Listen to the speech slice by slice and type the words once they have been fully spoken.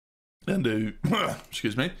Gonna do,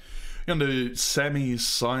 excuse me, gonna do Sammy's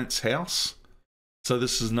Science House. So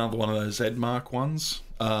this is another one of those Edmark ones.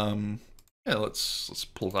 Yeah, let's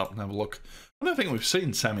pull it up and have a look. I don't think we've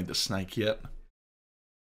seen Sammy the Snake yet.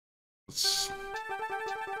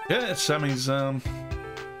 Yeah, Sammy's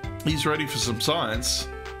he's ready for some science.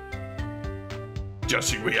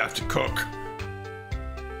 Jesse, we have to cook.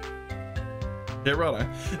 Yeah, righto.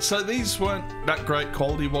 So these weren't that great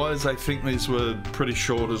quality-wise. I think these were pretty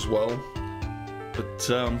short as well. But,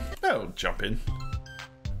 yeah, we'll jump in.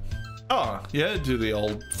 Oh, yeah, do the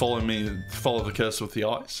old follow the cursor with the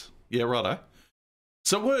eyes. Yeah, righto.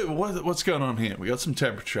 So what's going on here? We got some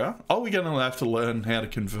temperature. Oh, we're going to have to learn how to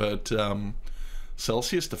convert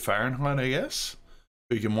Celsius to Fahrenheit, I guess.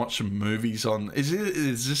 We can watch some movies on...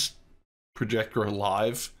 Is this projector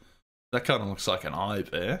alive? That kind of looks like an eye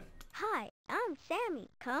there. Hi, I'm Sammy.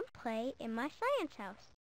 Come play in my science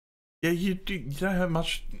house. Yeah, you don't have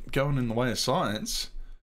much going in the way of science.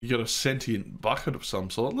 You got a sentient bucket of some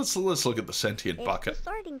sort. Let's look at the sentient bucket. It's a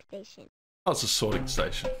sorting station. Oh, it's a sorting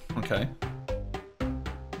station. Okay.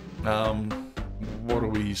 What are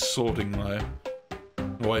we sorting though?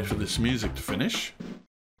 Wait for this music to finish.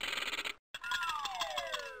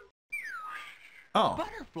 Oh.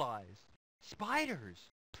 Butterflies, spiders.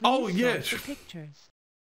 Oh yeah. The pictures.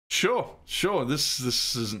 Sure. This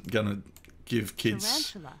isn't gonna give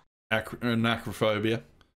kids anacrophobia.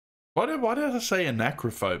 Why did I say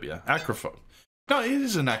anacrophobia? No, it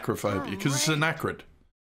is anacrophobia because it's an acrid.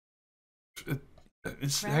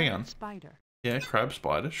 It's hang on. Spider. Yeah, crab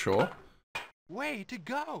spider. Sure. Way to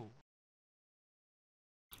go.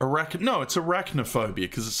 No, it's arachnophobia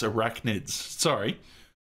because it's arachnids. Sorry.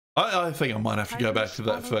 I think I might have to go back to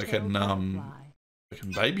that fucking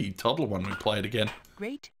baby toddler one we played again.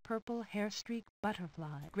 Great purple hair streak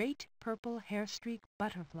butterfly. Great purple hair streak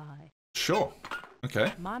butterfly. Sure.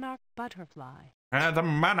 Okay. Monarch butterfly. The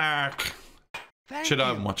monarch. Shit, I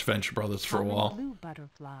haven't watched Venture Brothers for a while. Blue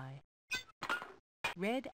butterfly.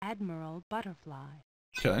 Red admiral butterfly.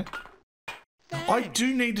 Okay. I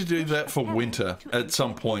do need to do that for winter at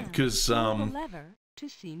some point because to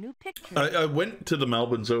see new pictures. I went to the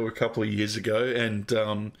Melbourne Zoo a couple of years ago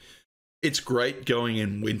and it's great going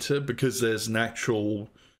in winter because there's an actual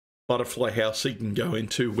butterfly house you can go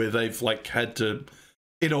into where they've like had to,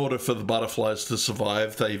 in order for the butterflies to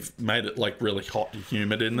survive, they've made it like really hot and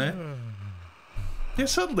humid in there. Yeah,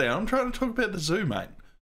 settle down. I'm trying to talk about the zoo, mate.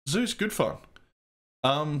 Zoo's good fun.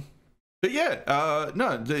 But yeah,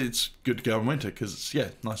 no, it's good to go in winter because it's, yeah,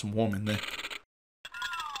 nice and warm in there.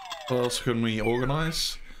 What else can we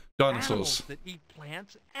organise? Dinosaurs. Animals that eat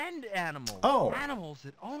plants and animals. Oh. Animals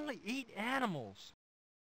that only eat animals.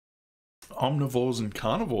 Omnivores and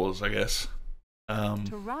carnivores, I guess.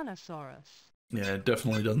 Tyrannosaurus. Yeah, it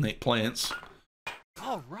definitely doesn't eat plants.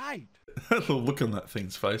 All right. The look on that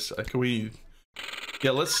thing's face. Can we...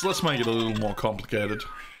 Yeah, let's make it a little more complicated.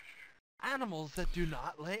 Animals that do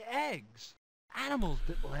not lay eggs. Animals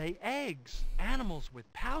that lay eggs. Animals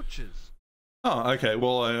with pouches. Oh, okay.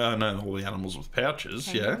 Well, I know all the animals with pouches,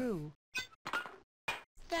 Kangaroo. yeah.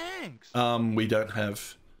 Thanks. We don't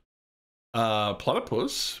have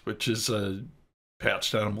platypus, which is a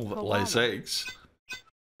pouched animal that lays eggs.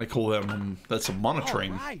 They call them, that's a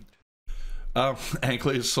monitoring. All right.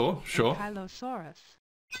 Ankylosaur, sure. Ankylosaurus.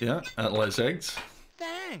 Yeah, that lays eggs.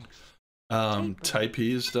 Thanks.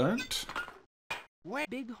 Tapirs don't.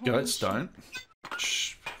 Big Goats don't.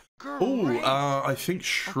 Great. I think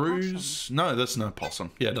shrews. No, that's no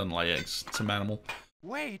possum. Yeah, it doesn't lay eggs. It's a mammal.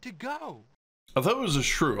 Way to go. I thought it was a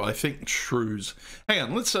shrew. I think shrews. Hang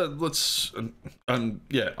on, let's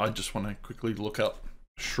yeah, I just want to quickly look up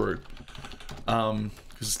shrew.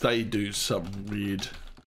 Because they do something weird, if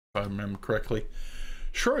I remember correctly.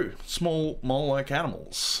 Shrew, small mole-like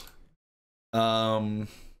animals.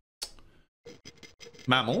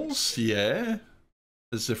 Mammals, yeah.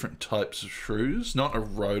 There's different types of shrews. Not a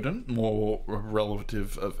rodent, more a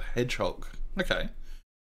relative of a hedgehog. Okay.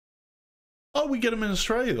 Oh, we get them in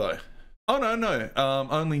Australia though. Oh no.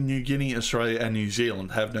 Only New Guinea, Australia, and New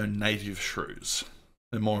Zealand have no native shrews.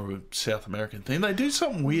 They're more of a South American thing. They do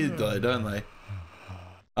something weird though, don't they?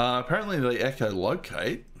 Apparently they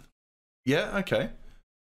echolocate. Yeah, okay.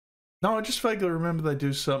 No, I just vaguely remember they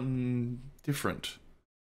do something different.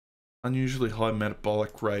 Unusually high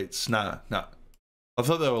metabolic rates. Nah. I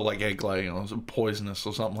thought they were like egg laying or poisonous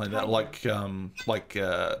or something like that, like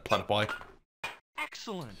platypi.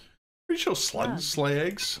 Excellent. Pretty sure slugs lay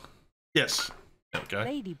eggs. Yes. There we go.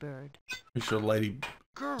 Ladybird. Pretty sure lady.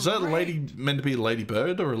 Great. Is that a lady meant to be a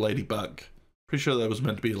ladybird or a ladybug? Pretty sure that was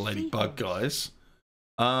meant to be a ladybug, guys.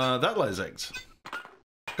 That lays eggs.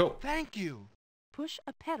 Cool. Thank you. Push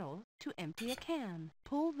a pedal to empty a can.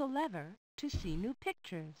 Pull the lever to see new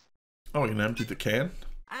pictures. Oh, we can empty the can?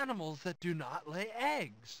 Animals that do not lay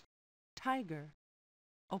eggs. Tiger.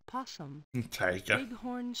 Opossum. Tiger.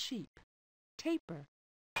 Bighorn sheep. Tapir.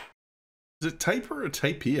 Is it taper or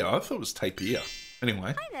tapir? I thought it was tapir.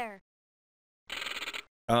 Anyway. Hi there.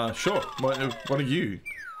 Sure. What are you?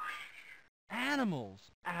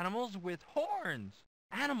 Animals. Animals with horns.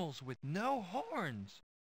 Animals with no horns.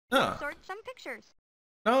 Ah, Sort some pictures.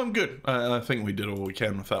 no, I'm good. I think we did all we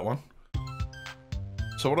can with that one.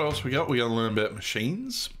 So what else we got? We gotta learn about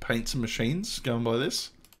machines, paints and machines, going by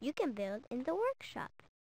this. You can build in the workshop.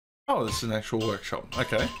 Oh, this is an actual workshop.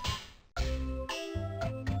 Okay.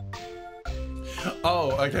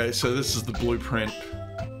 Oh, okay, so this is the blueprint.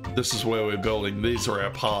 This is where we're building. These are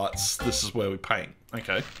our parts. This is where we paint.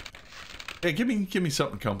 Okay. Yeah, give me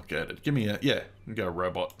something complicated. Give me a, yeah, we go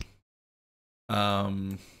robot.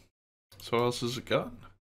 So what else has it got?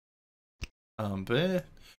 There.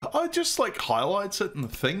 Oh, it just like highlights it in the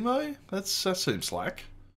thing though. That seems slack.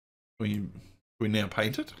 We now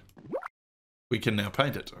paint it. We can now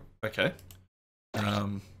paint it. Okay.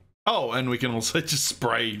 Oh, and we can also just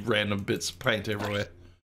spray random bits of paint everywhere.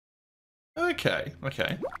 Okay,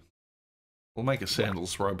 okay. We'll make a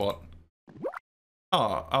Sandals robot.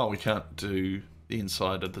 Oh, we can't do the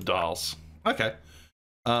inside of the dials. Okay.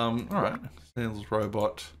 Alright. Sandals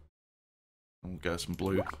robot. We'll go some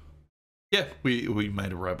blue. Yeah, we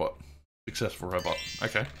made a robot. Successful robot.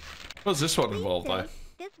 Okay. What's this one involved though?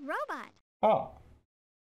 This robot. Oh.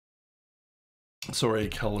 It's already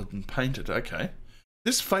coloured and painted. Okay.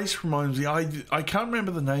 This face reminds me, I can't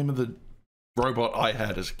remember the name of the robot I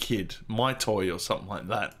had as a kid. My Toy or something like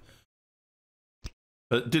that.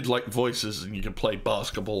 But it did like voices and you could play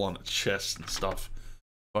basketball on its chest and stuff.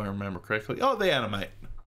 If I remember correctly. Oh, they animate.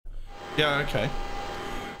 Yeah, okay.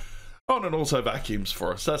 Oh, and it also vacuums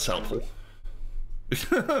for us. That's helpful.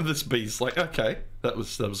 This bee's like, okay, that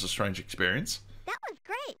was a strange experience. That was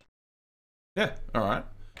great. Yeah, alright.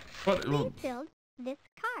 What? Please build this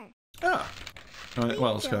car. Ah. Alright,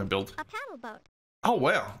 well, let's go and build. A paddle boat. Oh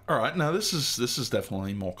wow. Alright, now this is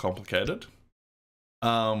definitely more complicated.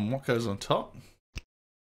 What goes on top?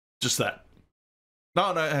 Just that.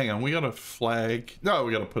 No, hang on. We got a flag. No,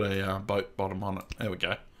 we got to put a boat bottom on it. There we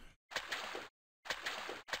go.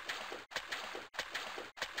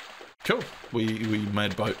 Cool. We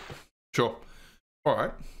made a boat. Sure. All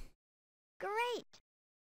right. Great.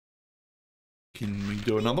 Can we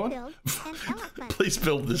do another one? Build an elephant. Please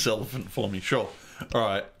build this elephant for me. Sure. All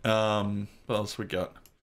right. What else we got?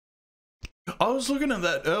 I was looking at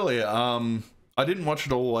that earlier. I didn't watch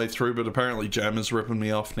it all the way through, but apparently Jam is ripping me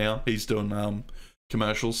off now. He's doing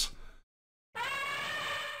commercials.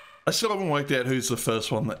 I still haven't worked out who's the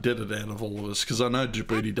first one that did it out of all of us, because I know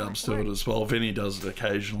Djibouti Dubs do it as well. Vinny does it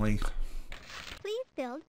occasionally. Please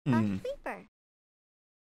build a sweeper.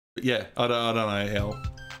 But yeah, I don't know how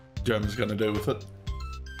Jam is going to do with it.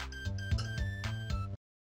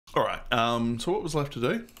 Alright, so what was left to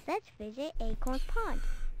do? Let's visit Acorn Pond.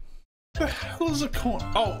 The hell is a corn?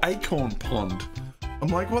 Oh, Acorn Pond. I'm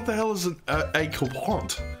like, what the hell is an Acorn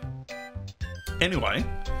Pond? Anyway,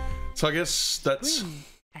 so I guess that's... Spring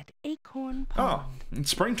at Acorn Pond. Oh,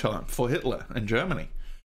 it's springtime for Hitler and Germany.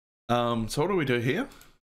 So what do we do here?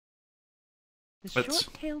 The Let's-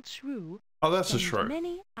 short-tailed shrew Oh, that's a spends shrew.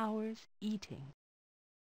 many hours eating.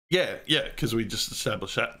 Yeah, because we just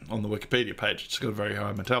established that on the Wikipedia page. It's got a very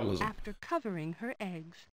high metabolism. After covering her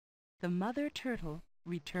eggs, the mother turtle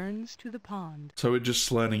returns to the pond. So we're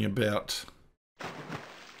just learning about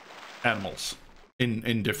animals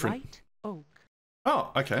in different... White oak.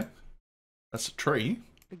 Oh, okay. That's a tree.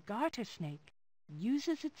 The garter snake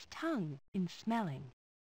uses its tongue in smelling.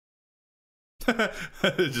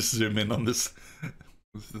 Just zoom in on this.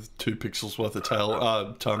 With 2 pixels worth of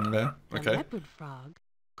tail, tongue there. The Okay. leopard frog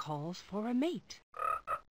calls for a mate.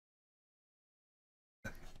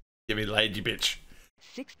 Give me lady bitch.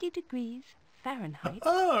 60 degrees Fahrenheit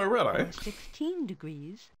Oh, righto. or 16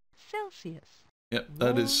 degrees Celsius. Yep,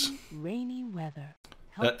 that is... Warm, rainy weather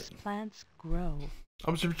helps plants grow.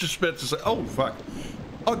 I was just about to say, oh, fuck.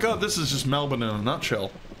 Oh, God, this is just Melbourne in a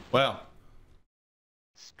nutshell. Wow.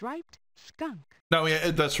 Striped skunk. No,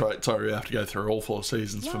 yeah, that's right. Sorry, we have to go through all 4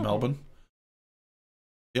 seasons for Yellow. Melbourne.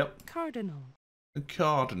 Yep. Cardinal. A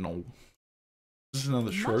cardinal. This is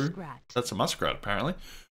another shrew. Muskrat. That's a muskrat, apparently.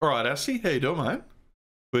 All right, Asty, how you doing, mate?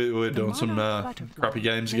 We're The doing some monarch butterfly crappy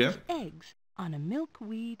games again. lays eggs on a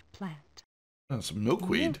milkweed plant. Oh, some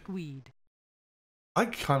milkweed. Milkweed. I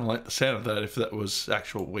kind of like the sound of that if that was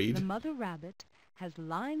actual weed. The mother rabbit has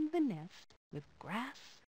lined the nest with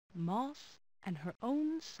grass, moss, and her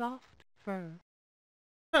own soft fur.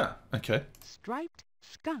 okay. Striped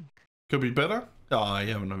skunk. Could be better. Oh,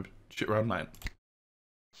 you having a shit run, mate.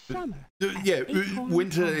 Summer. Yeah, Acorn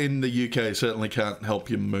winter Pond. in the UK certainly can't help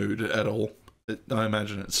your mood at all. I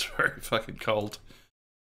imagine it's very fucking cold.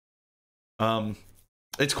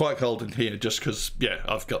 It's quite cold in here just because, yeah,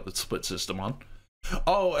 I've got the split system on.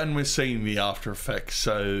 Oh, and we're seeing the after effects.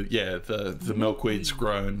 So, yeah, the milkweed's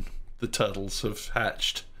grown. The turtles have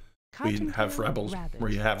hatched. We have Cottontail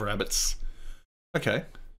we have rabbits. Okay.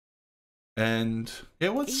 And, yeah,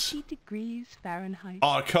 what's... 80 degrees Fahrenheit.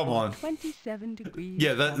 Oh, come on. 27 degrees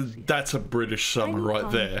Yeah, Celsius. that's a British summer Tiny right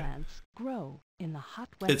palm there. plants grow in the hot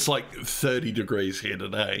weather. It's like 30 degrees here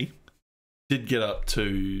today. Did get up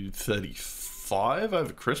to 35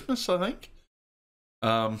 over Christmas, I think.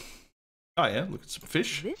 Oh yeah, look at some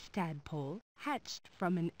fish. This tadpole hatched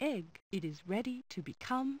from an egg. It is ready to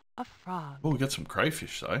become a frog. Oh, we got some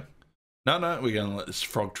crayfish though. No, we're gonna let this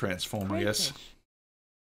frog transform, I guess. Crayfish.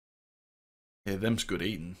 Yeah, them's good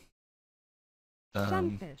eating.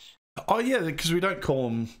 Sunfish. Oh yeah, because we don't call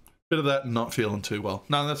them. Bit of that, not feeling too well.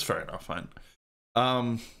 No, that's fair enough,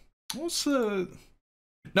 mate. What's the?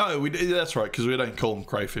 No, that's right, because we don't call them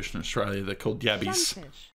crayfish in Australia. They're called yabbies.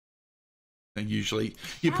 Sunfish. And usually,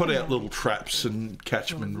 you put out little traps and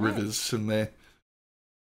catch them in rivers, and they're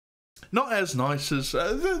not as nice as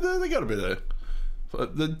they got a bit of.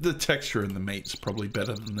 The texture in the meat's probably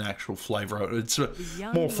better than the actual flavour. It's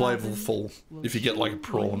more flavourful if you get like a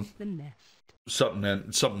prawn,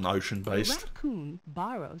 something ocean based. A raccoon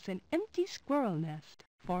borrows an empty squirrel nest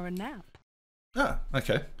for a nap. Ah,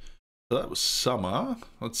 okay. So that was summer.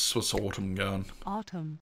 What's autumn going?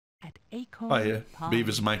 Autumn at Acorn Oh yeah, Pond.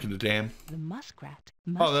 beavers making a dam. The muskrat.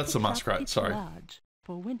 Oh, that's the puts up muskrat, its sorry. lodge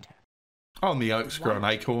for winter. Oh, and the oaks growing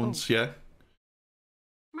White acorns. oak. Yeah.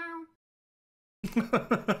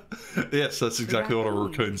 Yes, that's exactly what a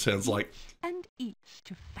raccoon sounds like. And eats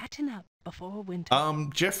to fatten up before winter.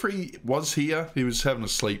 Jeffrey was here. He was having a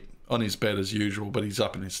sleep on his bed as usual, but he's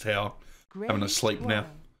up in his tower having a sleep now.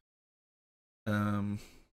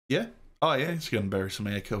 Yeah. Oh yeah, he's going to bury some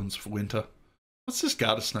acorns for winter. What's this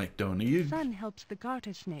garter snake doing? The sun helps the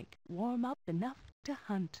garter snake warm up enough to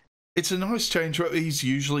hunt. It's a nice change. He's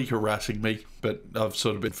usually harassing me, but I've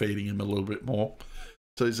sort of been feeding him a little bit more,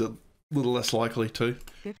 so he's a little less likely to.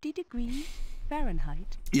 50 degrees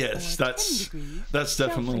Fahrenheit. Yes, or that's 10 degrees that's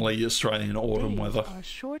definitely Celsius. Australian autumn Days weather. are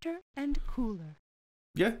shorter and cooler.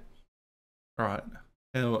 Yeah. All right.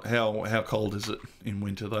 How cold is it in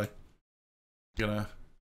winter though?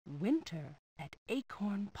 Winter at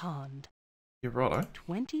Acorn Pond. You're right.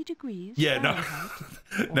 20 degrees Yeah, no.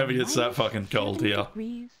 Fahrenheit. Never or gets that fucking cold 7 here.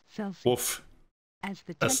 Degrees Celsius. Woof. As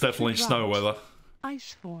the That's temperature definitely snow drops, weather.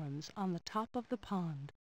 Ice forms on the top of the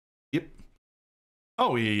pond. Yep.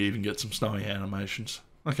 Oh, you even get some snowy animations.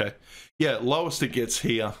 Okay. Yeah, lowest it gets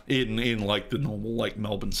here in like the normal like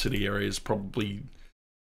Melbourne City area is probably,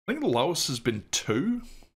 I think the lowest has been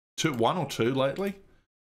 1 or 2 lately.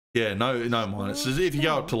 Yeah, no minuses. If you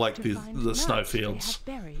go up to like the snowfields,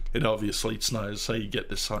 it obviously snows, so you get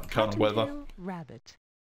this kind of weather. Cottontail rabbit.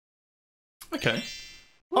 Okay.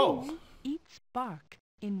 Who Oh. eats bark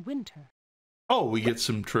in winter? Oh, we get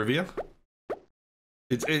some trivia.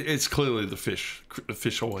 It's clearly the fish. The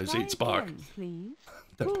fish always Try eats bark. again, please.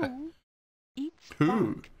 Don't pay. Who eats Who?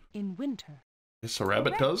 bark in winter? Yes, a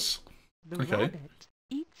rabbit Correct. does. The Okay. rabbit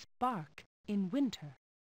eats bark in winter.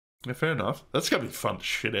 Yeah, fair enough. That's gonna be fun to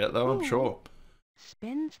shit out though, I'm Who sure.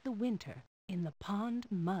 spends the winter in the pond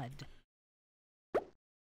mud?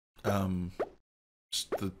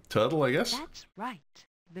 The turtle, I guess. That's right.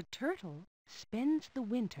 The turtle spends the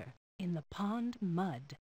winter in the pond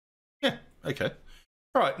mud. Yeah. Okay.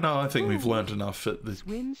 All right. No, I think we've Who learned enough at the.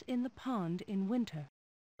 Swims in the pond in winter.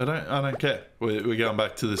 I don't care. We're going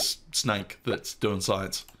back to this snake that's doing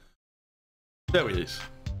science. There he is.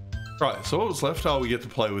 Right. So what was left? Oh, we get to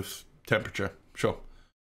play with temperature. Sure.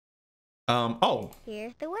 Oh.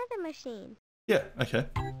 Here's the weather machine. Yeah. Okay.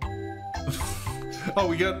 Oh,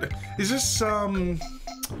 we got. Is this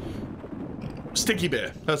Sticky Bear?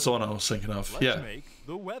 That's the one I was thinking of. Let's Yeah. make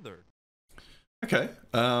the weather. Okay.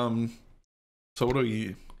 So what do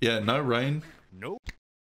we? Yeah. No rain. Nope.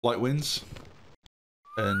 Light winds.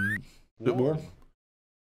 And a bit warm.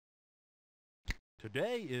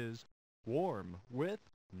 Today is warm with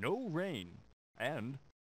no rain and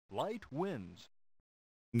light winds.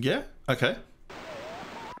 Yeah. Okay.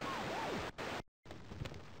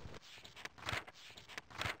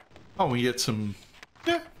 Oh, we get some.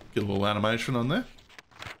 Yeah. Get a little animation on there.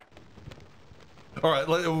 All right.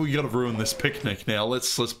 We got to ruin this picnic now.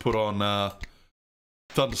 Let's put on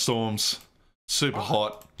thunderstorms. Super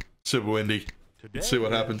hot. Super windy. Today Let's see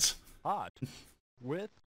what is happens. hot with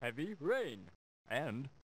a heavy rain and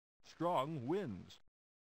strong winds.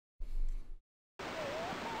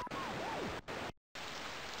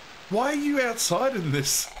 Why are you outside in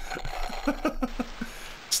this?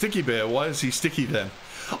 Sticky Bear, why is he sticky then?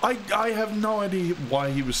 I have no idea why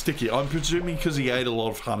he was sticky. I'm presuming because he ate a lot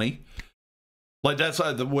of honey. Like, that's,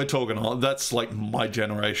 we're talking, that's like my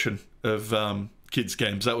generation of kids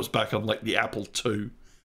games. That was back on like the Apple II.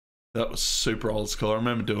 That was super old school. I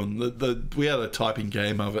remember doing we had a typing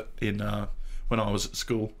game of it in when I was at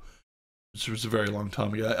school, which was a very long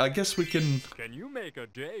time ago. I guess we can. Can you make a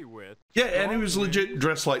day with? Yeah, and he was legit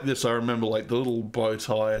dressed like this. I remember like the little bow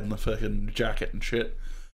tie and the fucking jacket and shit.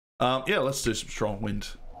 Yeah, let's do some strong wind.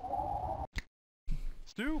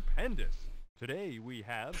 Stupendous. Today we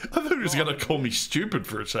have. I thought he was gonna call me stupid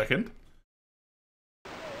for a second.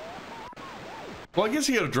 Well, I guess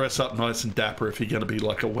you gotta dress up nice and dapper if you're gonna be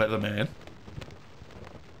like a weatherman.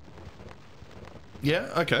 Yeah,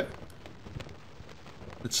 okay.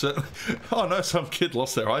 It's oh no, some kid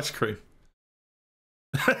lost their ice cream.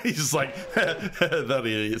 He's like, that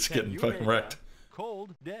idiot's getting fucking wrecked.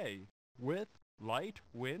 Cold day with light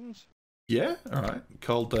winds. Yeah, alright.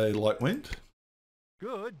 Cold day, light wind.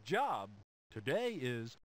 Good job. Today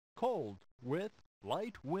is cold with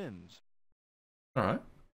light winds. Alright.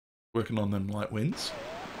 Working on them light winds.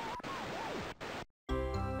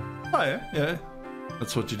 Oh yeah, yeah.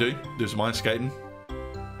 That's what you do. Do some ice skating.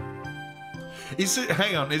 Is it,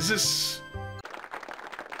 hang on, is this...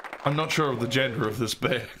 I'm not sure of the gender of this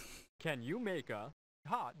bear. Can you make a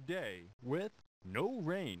hot day with no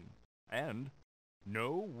rain and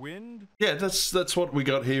no wind? Yeah, that's what we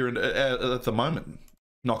got here at the moment.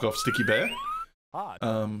 Knock off Sticky Bear. Hot.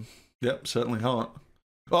 Yep, certainly hot.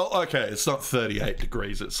 Well, okay, it's not 38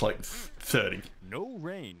 degrees, it's like 30. No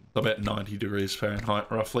rain. About 90 degrees Fahrenheit,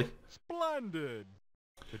 roughly. Splendid.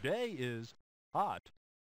 Today is hot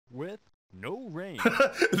with no rain.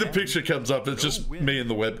 The picture comes up, it's just wind. me in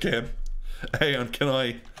the webcam. Hang on, can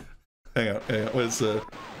I... Hang on, where's the...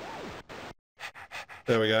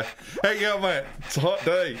 There we go. Hang on, mate, it's a hot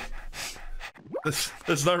day.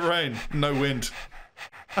 There's no rain, no wind.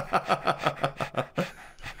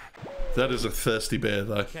 That is a thirsty bear,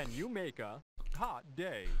 though. Can you make a hot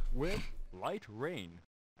day with light rain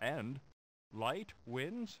and light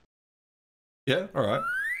winds? Yeah, alright.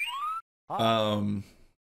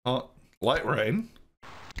 Hot, light rain,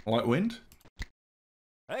 light wind.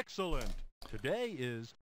 Excellent. Today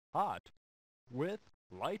is hot with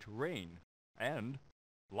light rain and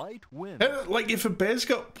light wind. How, like, if a bear's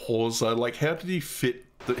got paws, though, like, how did he fit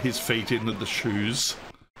his feet into the shoes?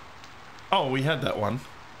 Oh, we had that one.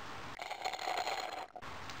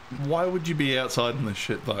 Why would you be outside in this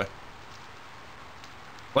shit, though?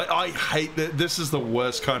 Like, I hate that. This is the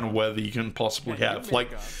worst kind of weather you can possibly have.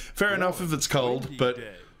 Like, fair enough if it's cold, but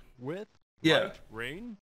with yeah, light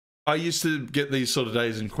rain. I used to get these sort of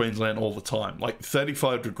days in Queensland all the time. Like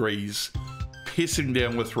 35 degrees, pissing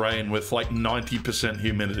down with rain with like 90%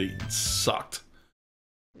 humidity. It sucked.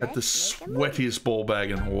 At the sweatiest ball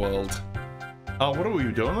bag in the world. Oh, what are we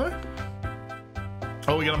doing though?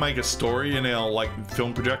 Oh, we're gonna make a story in our like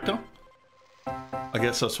film projector? I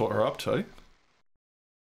guess that's what we're up to.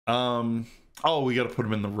 Oh, we gotta put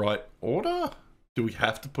them in the right order? Do we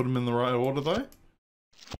have to put them in the right order though?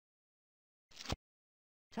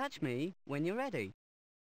 Touch me when you're ready.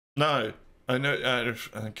 No. I know.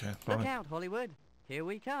 Okay, fine. Look out, Hollywood. Here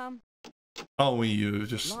we come. Oh, you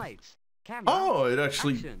just... Lights, camera, Oh, it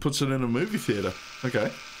actually action. puts it in a movie theater.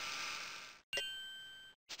 Okay.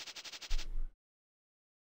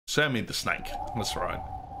 Sammy the Snake. That's right.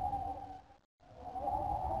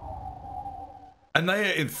 And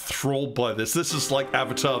they are enthralled by this. This is like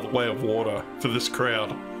Avatar: The Way of Water for this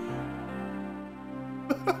crowd.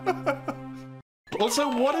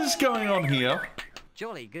 Also, what is going on here?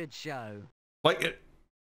 Jolly good show. Like,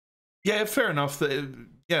 yeah, fair enough.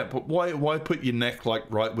 Yeah, but why put your neck like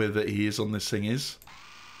right where the ears on this thing is?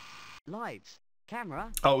 Lights,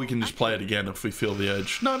 camera. Oh, we can just play it again if we feel the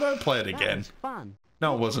urge. No, don't play it That again. was fun.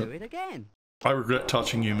 No, it Do wasn't. it again. I regret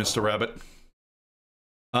touching you, Mr. Rabbit.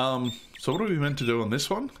 So what are we meant to do on this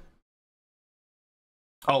one?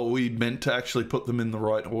 Oh, we meant to actually put them in the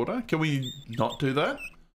right order? Can we not do that?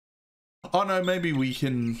 Oh no, maybe we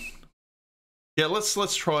can... Yeah,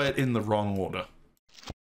 let's try it in the wrong order.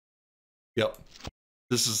 Yep.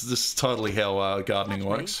 This is totally how gardening Touch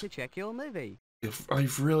works. me to check your movie. I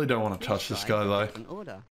really don't want to touch this guy though. An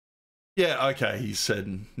order. Yeah, okay, he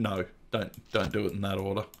said no. Don't do it in that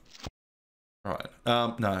order. Right.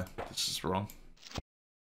 No, this is wrong.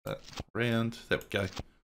 Round. There we go.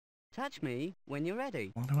 Touch me when you're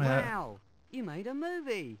ready. What do I have? Wow, you made a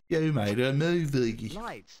movie. You made a movie.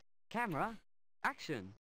 Lights, Camera,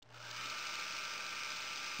 action.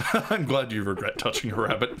 I'm glad you regret touching a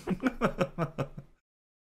rabbit.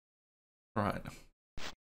 Right.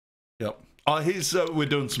 Yep. Oh, here's we're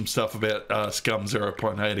doing some stuff about Scum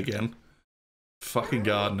 0.8 again. Fucking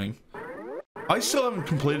gardening. I still haven't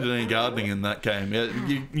completed any gardening in that game.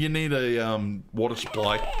 You need a water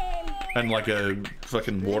supply and like a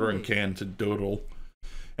fucking watering can to do it all.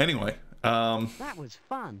 Anyway, That was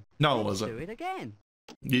fun. no, it Let's wasn't. do it again.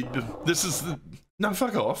 This is the... No,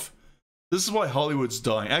 fuck off. This is why Hollywood's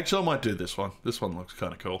dying. Actually, I might do this one. This one looks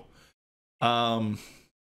kind of cool.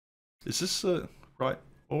 Is this the right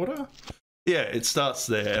order? Yeah, it starts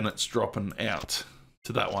there and it's dropping out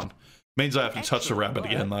to that one. Means I have to touch the rabbit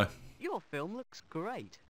again, though. Your film looks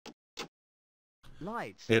great.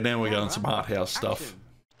 Lights. Yeah, now we're going camera, some art house stuff. action.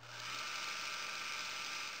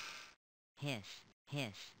 Hiss,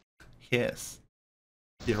 hiss. Yes.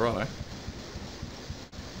 Yeah, right.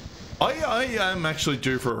 I am actually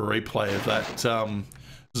due for a replay of that.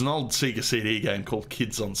 There's an old Sega CD game called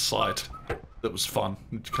Kids on Sight that was fun.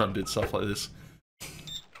 It kind of did stuff like this.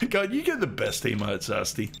 God, you get the best emotes,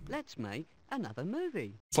 Asti. Let's make another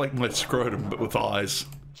movie. It's like my scrotum, but with eyes.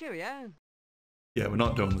 Cheerio. Yeah, we're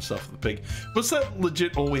not doing the stuff with the pig. Was that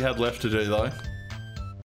legit all we had left to do, though?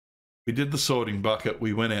 We did the sorting bucket,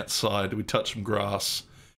 we went outside, we touched some grass.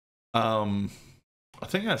 I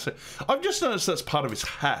think that's it. I've just noticed that's part of his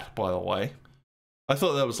hat, by the way. I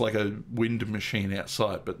thought that was like a wind machine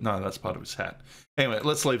outside, but no, that's part of his hat. Anyway,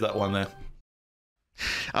 let's leave that one there.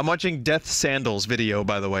 I'm watching Death Sandals video,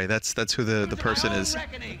 by the way. That's who the person is.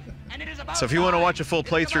 So if you want to watch a full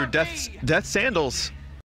playthrough, Death Sandals,